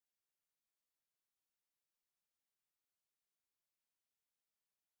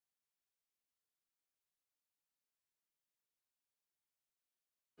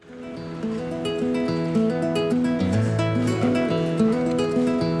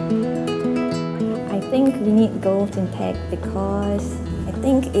I think we need girls in tech because I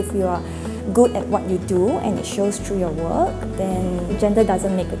think if you are good at what you do and it shows through your work, then gender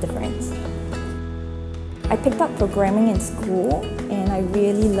doesn't make a difference. I picked up programming in school and I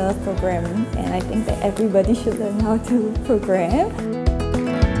really love programming, and I think that everybody should learn how to program.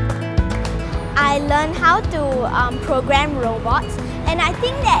 I learned how to program robots, and I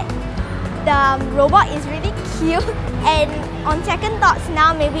think that the robot is really cute, and on second thoughts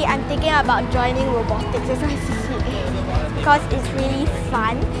now maybe I'm thinking about joining robotics as my CCA because it's really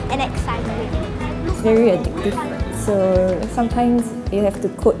fun and exciting. It's very addictive, so sometimes you have to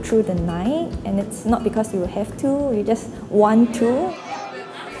code through the night, and it's not because you have to, you just want to.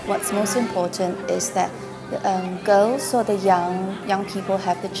 What's most important is that girls or the young people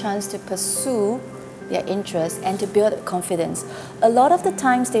have the chance to pursue their interests and to build confidence. A lot of the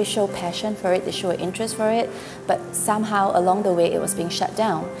times they show passion for it, they show interest for it, but somehow along the way it was being shut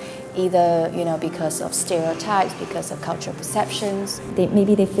down. Either because of stereotypes, because of cultural perceptions.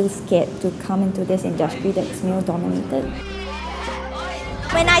 Maybe they feel scared to come into this industry that's male-dominated.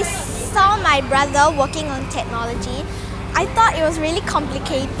 When I saw my brother working on technology, I thought it was really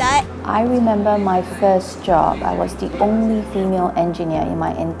complicated. I remember my first job. I was the only female engineer in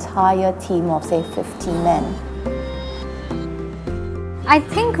my entire team of, say, 50 men. I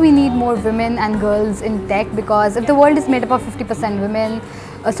think we need more women and girls in tech, because if the world is made up of 50% women,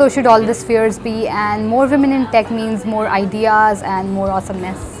 so should all the spheres be, and more women in tech means more ideas and more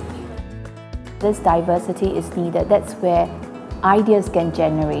awesomeness. This diversity is needed. That's where ideas get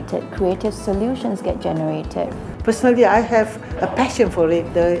generated, creative solutions get generated. Personally, I have a passion for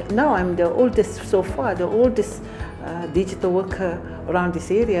it. Now I'm the oldest so far, the oldest digital worker around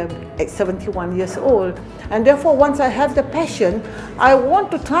this area at 71 years old. And therefore, once I have the passion, I want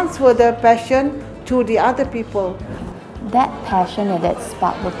to transfer the passion to the other people. That passion and that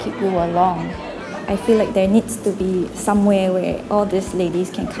spark will keep you along. I feel like there needs to be somewhere where all these ladies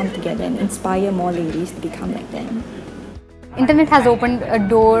can come together and inspire more ladies to become like them. Internet has opened a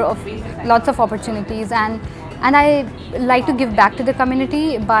door of lots of opportunities, and I like to give back to the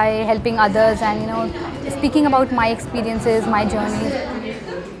community by helping others and speaking about my experiences, my journey.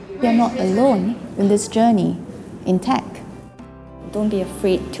 You're not alone in this journey in tech. Don't be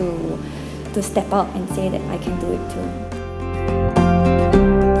afraid to step up and say that I can do it too.